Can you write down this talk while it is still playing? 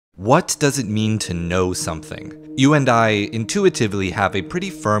What does it mean to know something? You and I intuitively have a pretty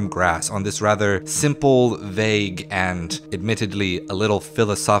firm grasp on this rather simple, vague, and admittedly a little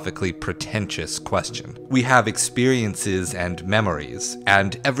philosophically pretentious question. We have experiences and memories,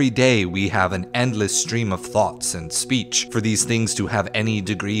 and every day we have an endless stream of thoughts and speech. For these things to have any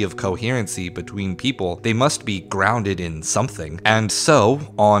degree of coherency between people, they must be grounded in something. And so,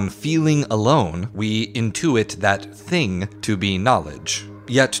 on feeling alone, we intuit that thing to be knowledge.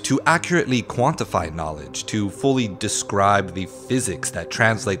 Yet, to accurately quantify knowledge, to fully describe the physics that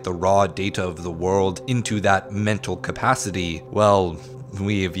translate the raw data of the world into that mental capacity, well,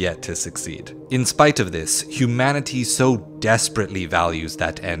 we have yet to succeed. In spite of this, humanity so desperately values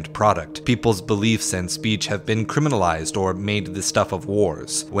that end product. People's beliefs and speech have been criminalized or made the stuff of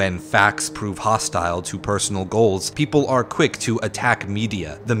wars. When facts prove hostile to personal goals, people are quick to attack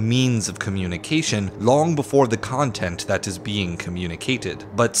media, the means of communication, long before the content that is being communicated.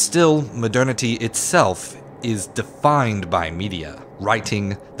 But still, modernity itself is defined by media.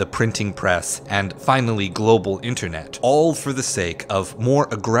 Writing, the printing press, and finally global internet, all for the sake of more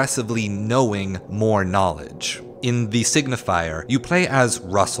aggressively knowing more knowledge. In the Signifier, you play as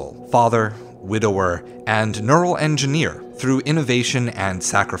Russell, father, widower, and neural engineer. Through innovation and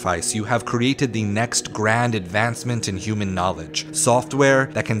sacrifice, you have created the next grand advancement in human knowledge, software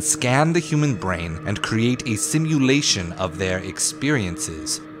that can scan the human brain and create a simulation of their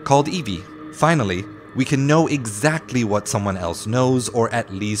experiences, called Evie. Finally, we can know exactly what someone else knows, or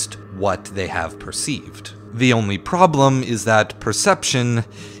at least what they have perceived. The only problem is that perception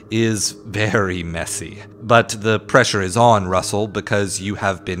is very messy. But the pressure is on, Russell, because you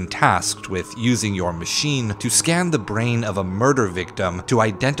have been tasked with using your machine to scan the brain of a murder victim to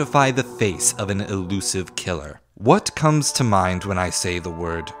identify the face of an elusive killer. What comes to mind when I say the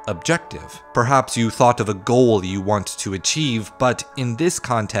word objective? Perhaps you thought of a goal you want to achieve, but in this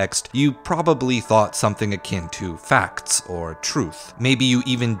context, you probably thought something akin to facts or truth. Maybe you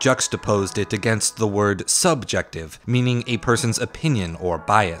even juxtaposed it against the word subjective, meaning a person's opinion or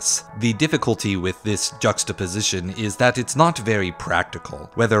bias. The difficulty with this juxtaposition is that it's not very practical.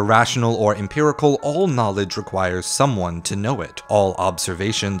 Whether rational or empirical, all knowledge requires someone to know it. All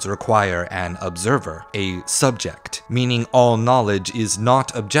observations require an observer, a subject. Meaning all knowledge is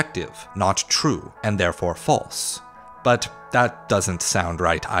not objective, not true, and therefore false. But that doesn't sound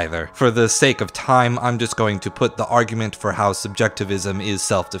right either. For the sake of time, I'm just going to put the argument for how subjectivism is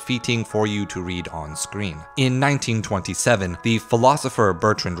self-defeating for you to read on screen. In 1927, the philosopher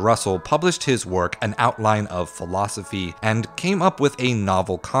Bertrand Russell published his work An Outline of Philosophy and came up with a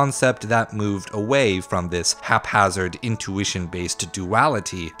novel concept that moved away from this haphazard intuition-based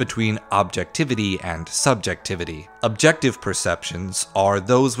duality between objectivity and subjectivity. Objective perceptions are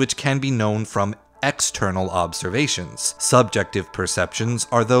those which can be known from external observations. Subjective perceptions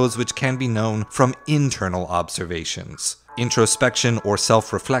are those which can be known from internal observations. Introspection or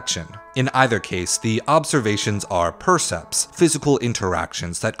self-reflection. In either case, the observations are percepts, physical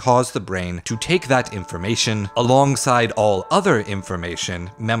interactions that cause the brain to take that information alongside all other information,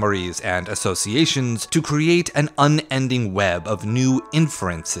 memories, and associations to create an unending web of new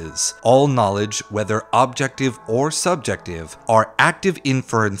inferences. All knowledge, whether objective or subjective, are active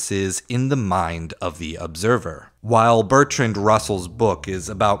inferences in the mind of the observer. While Bertrand Russell's book is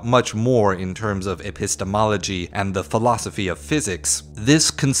about much more in terms of epistemology and the philosophy of physics,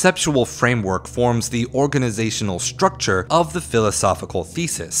 this conceptual framework forms the organizational structure of the philosophical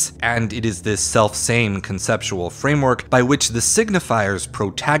thesis, and it is this self-same conceptual framework by which the Signifier's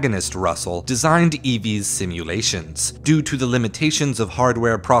protagonist Russell designed Evie's simulations. Due to the limitations of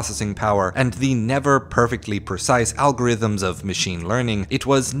hardware processing power and the never perfectly precise algorithms of machine learning, it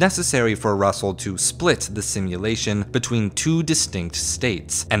was necessary for Russell to split the simulation between two distinct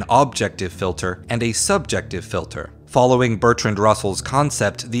states, an objective filter and a subjective filter. Following Bertrand Russell's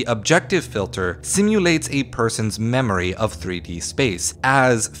concept, the objective filter simulates a person's memory of 3D space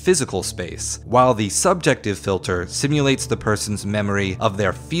as physical space, while the subjective filter simulates the person's memory of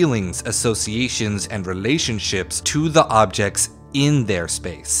their feelings, associations, and relationships to the objects in their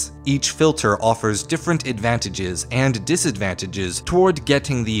space. Each filter offers different advantages and disadvantages toward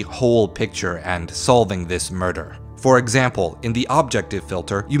getting the whole picture and solving this murder. For example, in the objective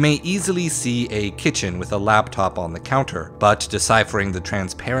filter, you may easily see a kitchen with a laptop on the counter, but deciphering the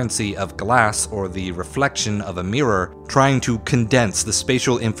transparency of glass or the reflection of a mirror, trying to condense the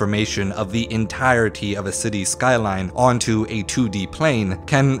spatial information of the entirety of a city skyline onto a 2D plane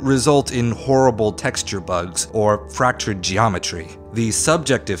can result in horrible texture bugs or fractured geometry. The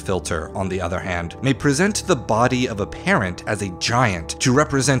subjective filter, on the other hand, may present the body of a parent as a giant to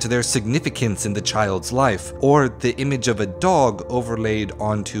represent their significance in the child's life, or the image of a dog overlaid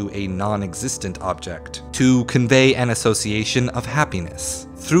onto a non-existent object, to convey an association of happiness.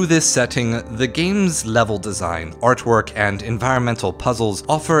 Through this setting, the game's level design, artwork, and environmental puzzles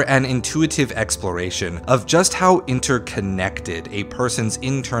offer an intuitive exploration of just how interconnected a person's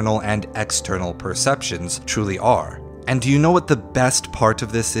internal and external perceptions truly are. And do you know what the best part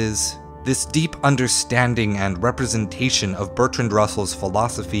of this is? This deep understanding and representation of Bertrand Russell's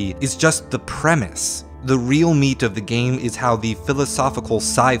philosophy is just the premise. The real meat of the game is how the philosophical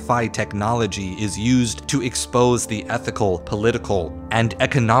sci-fi technology is used to expose the ethical, political, and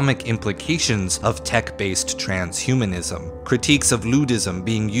economic implications of tech-based transhumanism. Critiques of ludism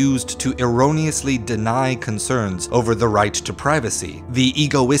being used to erroneously deny concerns over the right to privacy. The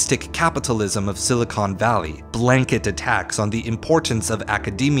egoistic capitalism of Silicon Valley. Blanket attacks on the importance of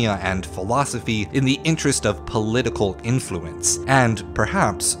academia and philosophy in the interest of political influence. And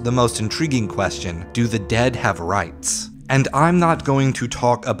perhaps the most intriguing question, do the dead have rights? And I'm not going to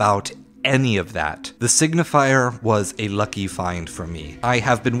talk about any of that. The Signifier was a lucky find for me. I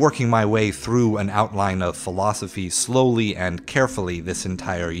have been working my way through an outline of philosophy slowly and carefully this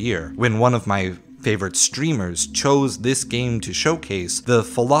entire year. When one of my favorite streamers chose this game to showcase the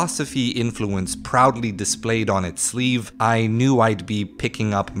philosophy influence proudly displayed on its sleeve, I knew I'd be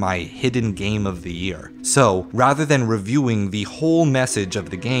picking up my hidden game of the year. So, rather than reviewing the whole message of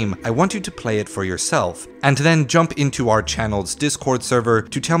the game, I want you to play it for yourself, and then jump into our channel's Discord server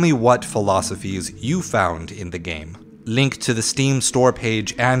to tell me what philosophies you found in the game. Link to the Steam store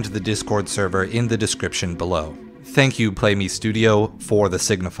page and the Discord server in the description below. Thank you, Play Me Studio, for the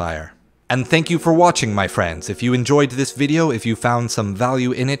Signifier. And thank you for watching, my friends. If you enjoyed this video, if you found some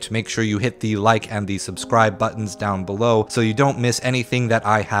value in it, make sure you hit the like and the subscribe buttons down below so you don't miss anything that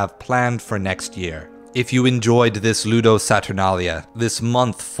I have planned for next year. If you enjoyed this Ludo Saturnalia, this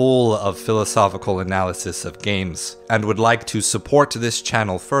month full of philosophical analysis of games, and would like to support this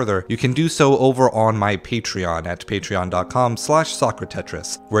channel further, you can do so over on my Patreon at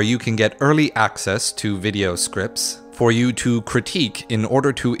patreon.com/SocraTetris, where you can get early access to video scripts for you to critique in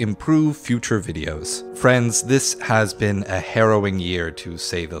order to improve future videos. Friends, this has been a harrowing year to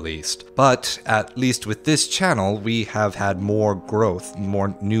say the least, but at least with this channel we have had more growth,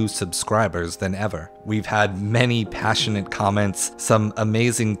 more new subscribers than ever. We've had many passionate comments, some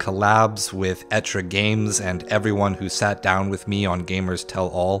amazing collabs with Etra Games and everyone who sat down with me on Gamers Tell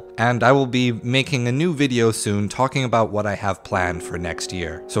All, and I will be making a new video soon talking about what I have planned for next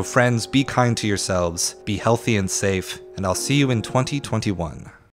year. So friends, be kind to yourselves, be healthy and safe, and I'll see you in 2021.